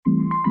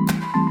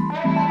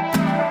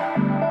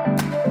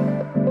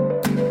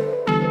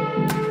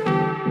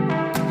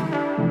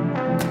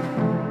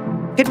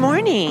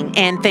morning,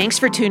 and thanks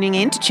for tuning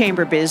in to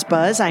Chamber Biz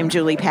Buzz. I'm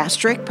Julie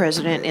Pastrick,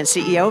 President and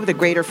CEO of the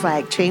Greater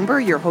Flag Chamber,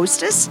 your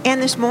hostess.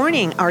 And this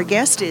morning, our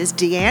guest is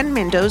DeAnn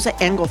Mendoza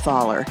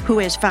Engelthaler, who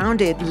has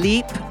founded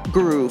Leap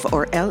Groove,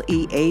 or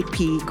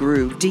L-E-A-P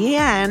Groove.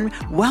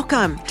 DeAnn,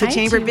 welcome to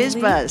Chamber Julie. Biz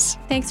Buzz.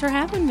 Thanks for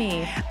having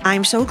me.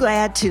 I'm so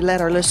glad to let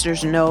our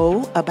listeners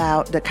know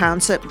about the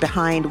concept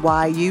behind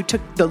why you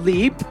took the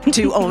leap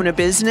to own a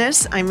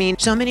business. I mean,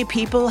 so many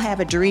people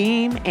have a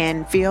dream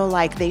and feel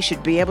like they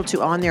should be able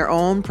to, on their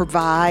own,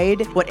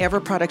 provide whatever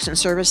products and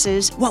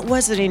services. What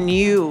was it in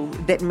you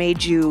that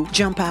made you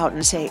jump out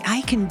and say,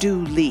 I can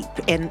do LEAP?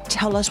 And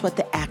tell us what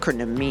the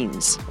acronym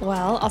means.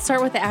 Well, I'll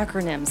start with the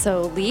acronym.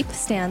 So LEAP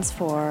stands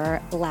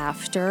for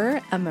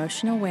Laughter,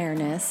 Emotion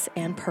Awareness,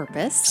 and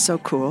Purpose. So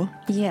cool.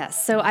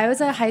 Yes. So I was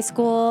a high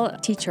school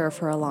teacher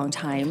for a long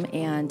time,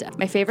 and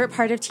my favorite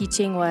part of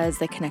teaching was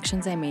the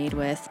connections I made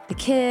with the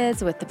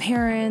kids, with the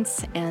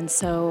parents. And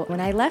so when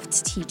I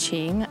left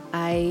teaching,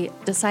 I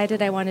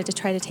decided I wanted to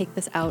try to take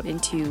this out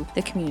into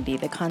the community,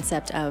 the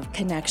concept of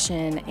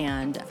connection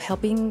and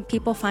helping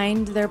people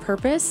find their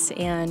purpose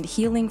and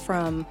healing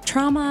from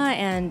trauma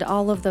and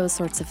all of those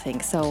sorts of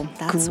things. So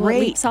that's what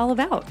LEAP's all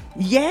about.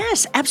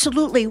 Yes,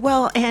 absolutely.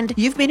 Well, and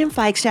you've been in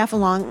Flagstaff a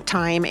long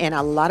time, and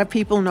a lot of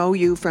people know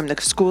you from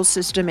the school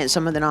system and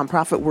some of the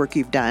nonprofit work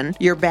you've done.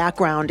 Your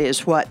background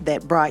is what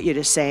that brought you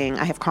to saying,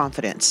 I have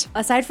confidence.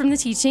 Aside from the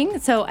teaching,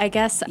 so I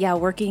guess,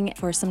 working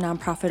for some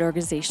nonprofit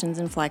organizations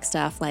in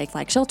Flagstaff,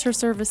 like Shelter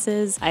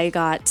Services, I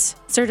got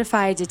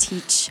certified to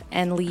teach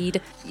and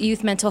lead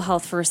youth mental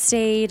health first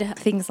aid,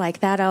 things like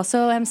that. I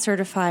also am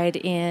certified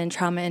in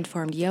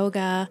trauma-informed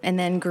yoga, and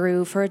then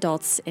grew for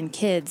adults and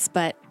kids.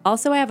 But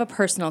also I have a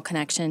personal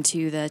connection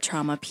to the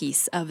trauma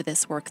piece of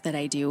this work that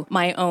I do.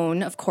 My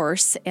own, of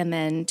course, and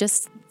then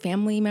just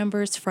family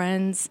members,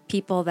 friends,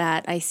 people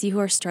that I see who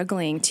are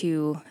struggling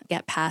to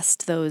get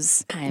past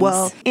those times.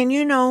 Well, and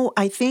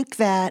I think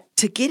that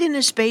to get in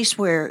a space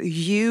where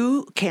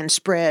you can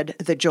spread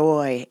the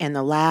joy and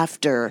the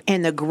laughter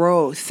and the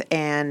growth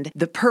and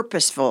the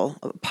purposeful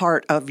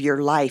part of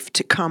your life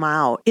to come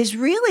out is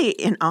really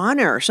an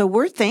honor. So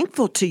we're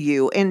thankful to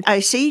you. And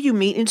I see you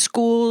meet in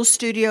schools,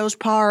 studios,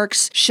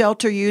 parks,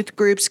 shelter youth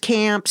groups,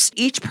 camps.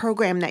 Each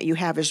program that you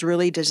have is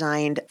really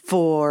designed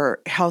for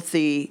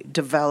healthy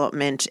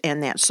development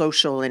and that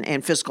social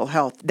and physical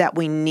health that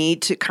we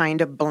need to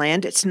kind of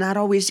blend. It's not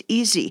always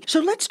easy.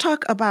 So let's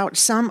talk about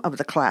some of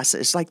the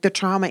classes, like the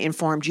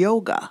trauma-informed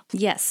yoga.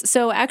 Yes.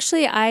 So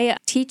actually, I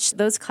teach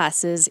those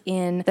classes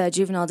in the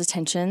Juvenile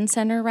Detention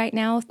Center right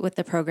now with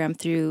the program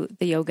through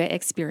the yoga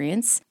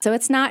experience. So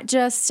it's not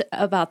just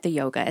about the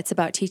yoga. It's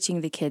about teaching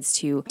the kids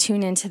to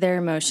tune into their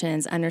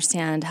emotions,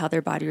 understand how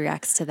their body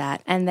reacts to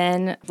that, and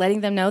then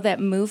letting them know that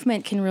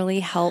movement can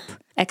really help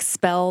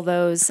expel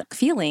those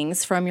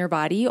feelings from your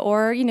body,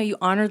 or, you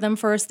honor them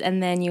first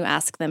and then you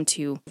ask them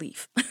to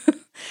leave.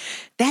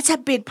 That's a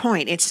big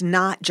point. It's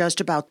not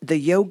just about the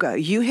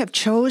yoga. You have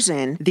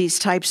chosen these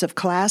types of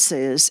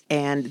classes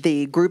and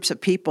the groups of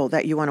people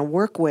that you want to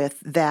work with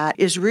that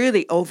is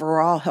really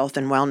overall health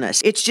and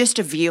wellness. It's just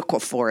a vehicle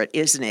for it,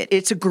 isn't it?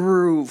 It's a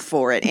groove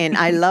for it. And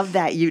I love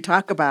that you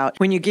talk about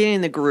when you get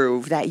in the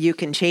groove that you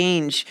can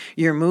change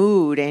your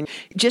mood and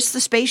just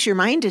the space your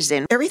mind is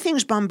in.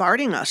 Everything's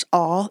bombarding us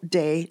all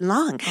day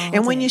long.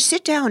 And when you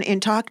sit down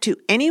and talk to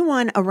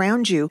anyone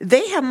around you,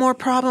 they have more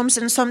problems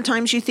than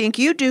sometimes you think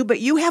you do, but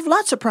you have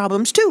lots of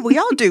problems too. We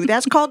all do.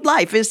 That's called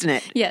life, isn't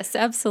it? Yes,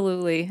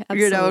 absolutely.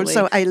 Absolutely.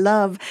 So I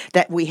love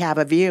that we have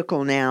a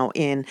vehicle now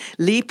in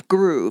Leap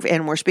Groove,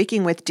 and we're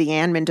speaking with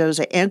DeAnn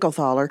Mendoza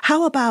Engelthaler.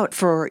 How about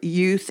for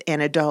youth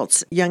and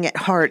adults, young at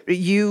heart?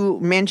 You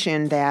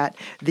mentioned that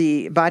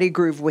the Body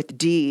Groove with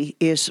D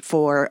is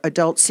for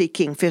adults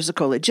seeking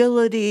physical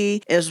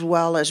agility, as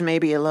well as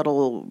maybe a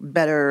little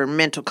better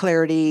mental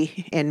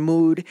clarity and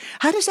mood.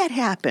 How does that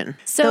happen?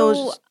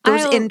 So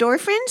those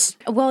endorphins?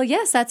 Well,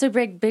 yes, that's a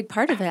big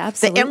part of it.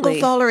 Absolutely.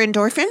 The Engelthaler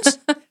endorphins?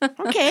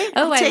 Okay.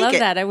 I love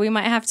that. We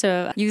might have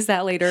to use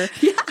that later.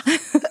 Yeah.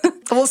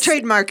 We'll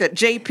trademark it,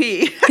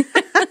 JP.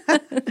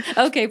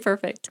 Okay,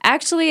 perfect.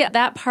 Actually,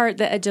 that part,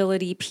 the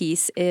agility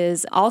piece,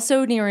 is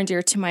also near and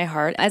dear to my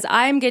heart. As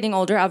I'm getting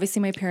older,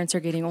 obviously my parents are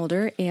getting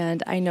older,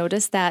 and I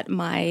noticed that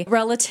my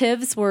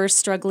relatives were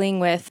struggling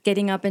with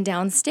getting up and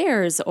down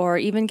stairs, or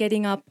even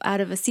getting up out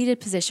of a seated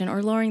position,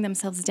 or lowering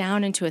themselves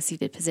down into a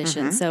seated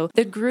position. Mm-hmm. So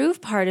the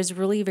groove part is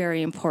really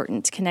very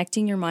important,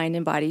 connecting your mind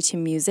and body to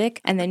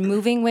music, and then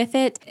moving with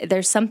it.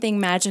 There's something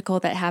magical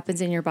that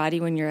happens in your body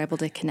when you're able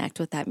to connect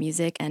with that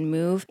music and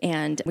move.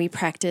 And we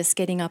practice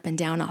getting up and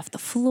down off the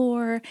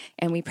floor,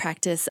 and we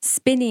practice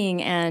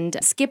spinning and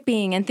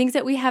skipping and things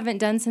that we haven't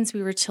done since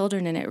we were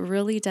children, and it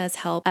really does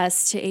help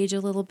us to age a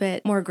little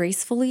bit more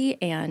gracefully.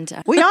 And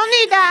we all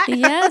need that.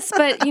 Yes,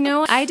 but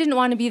I didn't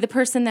want to be the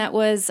person that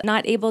was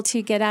not able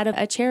to get out of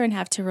a chair and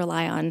have to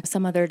rely on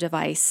some other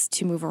device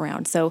to move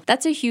around. So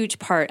that's a huge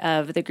part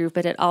of the group,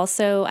 but it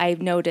also,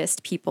 I've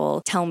noticed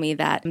people tell me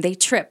that they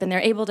trip and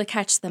they're able to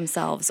catch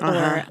themselves,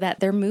 or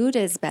that their mood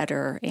is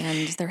better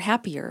and they're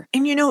happier.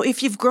 And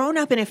if you've grown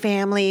up in a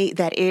family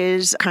that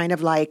is kind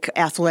of like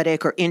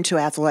athletic or into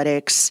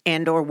athletics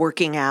and or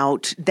working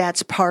out,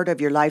 that's part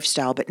of your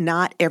lifestyle, but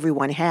not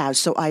everyone has.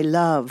 So I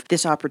love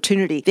this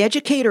opportunity. The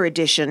Educator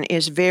Edition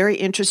is very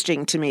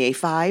interesting to me, a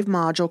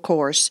 5-module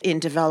course in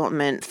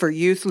development for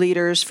youth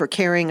leaders, for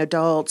caring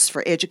adults,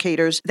 for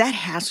educators. That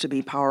has to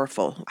be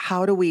powerful.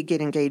 How do we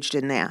get engaged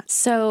in that?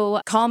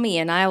 So call me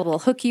and I will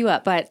hook you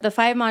up. But the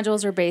 5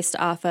 modules are based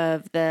off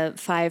of the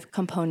 5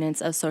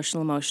 components of social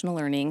emotional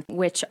learning,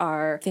 which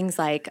are things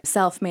like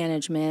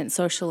self-management,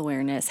 social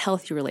awareness,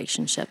 healthy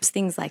relationships,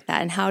 things like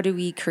that. And how do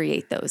we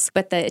create those?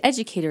 But the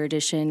Educator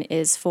Edition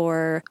is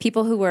for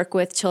people who work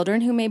with children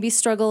who maybe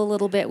struggle a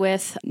little bit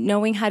with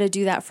knowing how to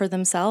do that for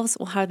themselves.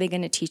 Well, how are they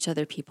going to teach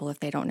other people if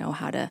they don't know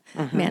how to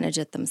manage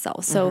it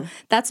themselves? So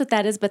that's what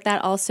that is. But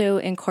that also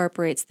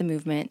incorporates the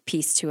movement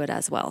piece to it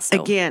as well.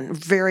 So again,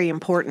 very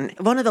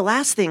important. One of the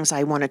last things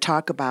I want to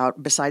talk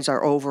about, besides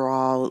our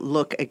overall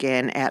look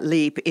again at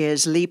LEAP,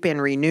 is LEAP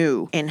and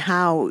Renew, and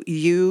how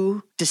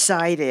you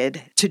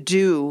decided to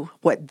do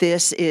what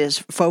this is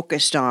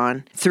focused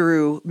on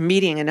through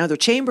meeting another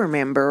chamber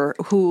member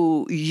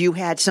who you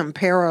had some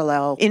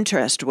parallel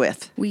interest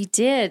with. We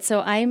did.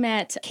 So I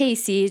met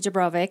Casey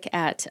Jabrovic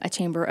at a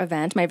chamber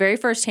event, my very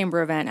first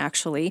chamber event,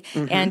 actually,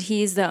 and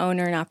he's the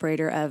owner and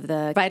operator of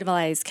the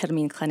Vitalized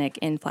Ketamine Clinic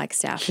in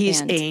Flagstaff.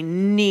 He's a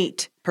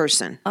neat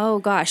person. Oh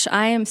gosh,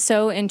 I am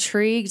so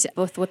intrigued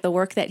with the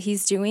work that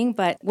he's doing,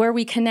 but where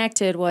we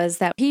connected was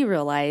that he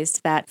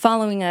realized that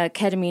following a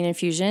ketamine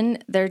infusion,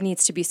 there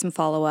needs to be some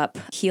follow-up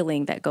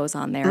healing that goes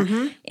on there.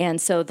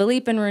 And so the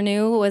Leap and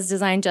Renew was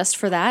designed just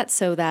for that,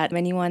 so that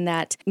anyone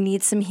that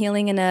needs some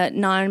healing in a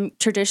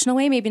non-traditional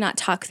way, maybe not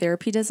talk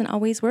therapy doesn't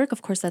always work.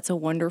 Of course, that's a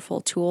wonderful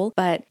tool,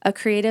 but a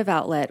creative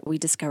outlet we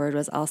discovered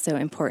was also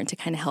important to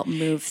kind of help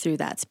move through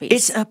that space.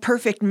 It's a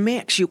perfect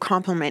mix. You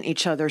complement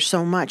each other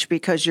so much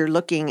because you're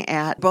looking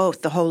at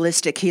both the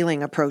holistic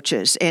healing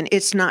approaches. And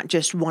it's not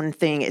just one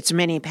thing, it's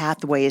many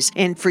pathways.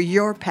 And for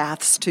your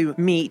paths to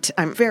meet,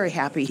 I'm very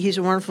happy. He's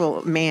a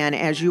wonderful man,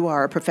 as you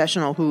are, a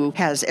professional who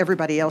has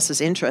everybody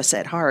else's interests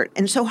at heart.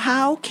 And so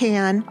how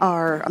can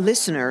our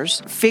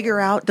listeners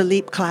figure out the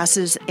LEAP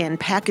classes and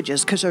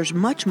packages? Because there's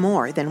much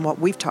more than what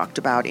we've talked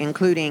about,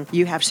 including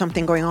you have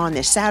something going on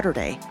this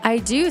Saturday. I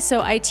do.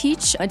 So I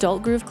teach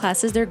adult groove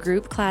classes. They're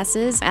group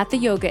classes at the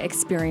Yoga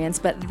Experience.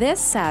 But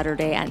this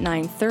Saturday at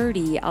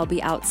 9:30, I'll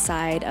be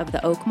outside of the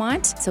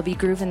Oakmont. So it'll be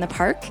Groove in the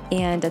Park.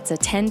 And it's a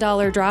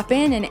 $10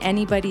 drop-in, and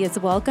anybody is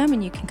welcome.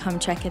 And you can come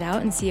check it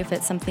out and see if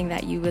it's something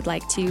that you would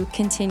like to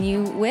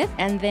continue with.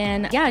 And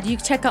then, you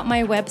can check out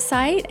my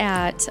website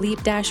at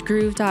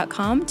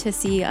leap-groove.com to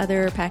see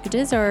other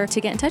packages or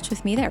to get in touch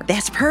with me there.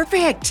 That's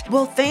perfect.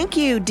 Well, thank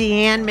you,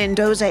 DeAnn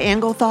Mendoza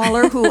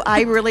Engelthaler, who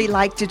I really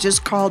like to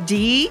just call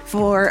Dee,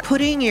 for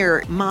putting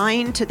your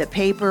mind to the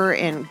paper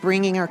and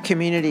bringing our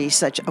community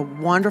such a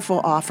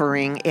wonderful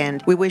offering.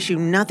 And we wish you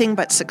nothing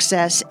but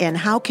success. And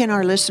how can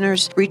our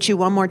listeners reach you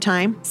one more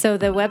time? So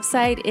the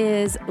website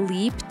is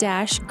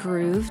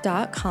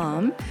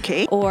leap-groove.com.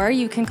 Okay. Or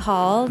you can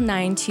call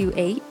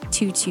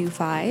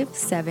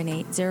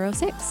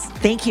 928-225-7806.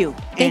 Thank you.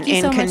 Thank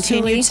you so much,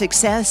 continued Julie.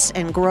 Success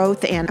and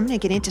growth. And I'm going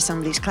to get into some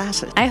of these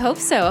classes. I hope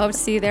so. I hope to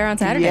see you there on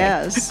Saturday.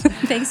 Yes.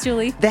 Thanks,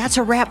 Julie. That's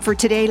a wrap for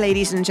today,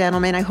 ladies and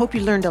gentlemen. I hope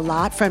you learned a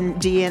lot from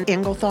DeAnn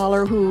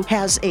Engelthaler, who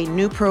has a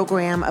new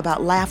program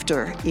about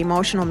laughter,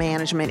 emotional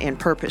management, and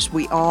purpose.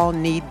 We all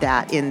need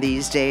that in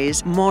these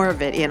days, more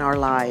of it in our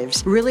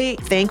lives. Really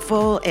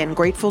thankful and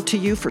grateful to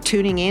you for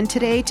tuning in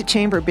today to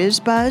Chamber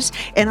Biz Buzz,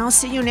 and I'll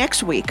see you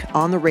next week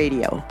on the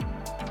radio.